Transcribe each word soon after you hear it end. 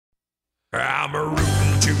I'm a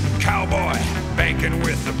rootin' tootin' cowboy, banking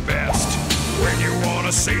with the best. When you wanna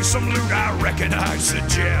see some loot, I reckon I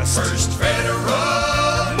suggest First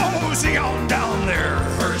Federal, mosey on down there.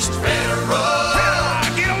 First Federal.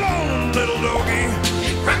 Get along, little doggy.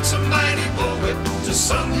 He cracks a mighty bullwhip. To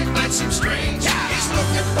some it might seem strange. He's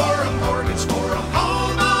looking for a mortgage for a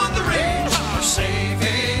home on the range. For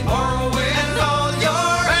saving, borrowing, and all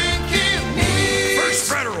your banking needs. First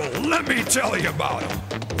Federal, let me tell you about him.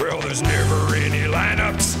 Well, there's never any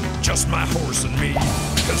lineups, just my horse and me.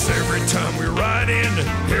 'Cause every time we ride in,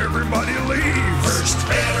 everybody leaves. First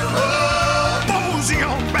Federal, mosey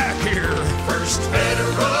on back here. First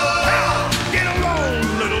Federal. Get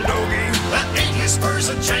along, little doggy. That ain't his spurs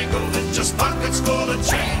a jangle, and just pockets full of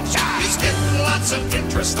change. He's getting lots of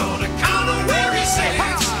interest on account of where he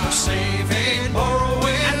saves. For saving,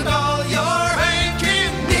 borrowing, and all your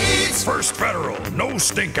banking needs. First Federal, no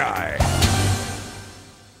stink eye.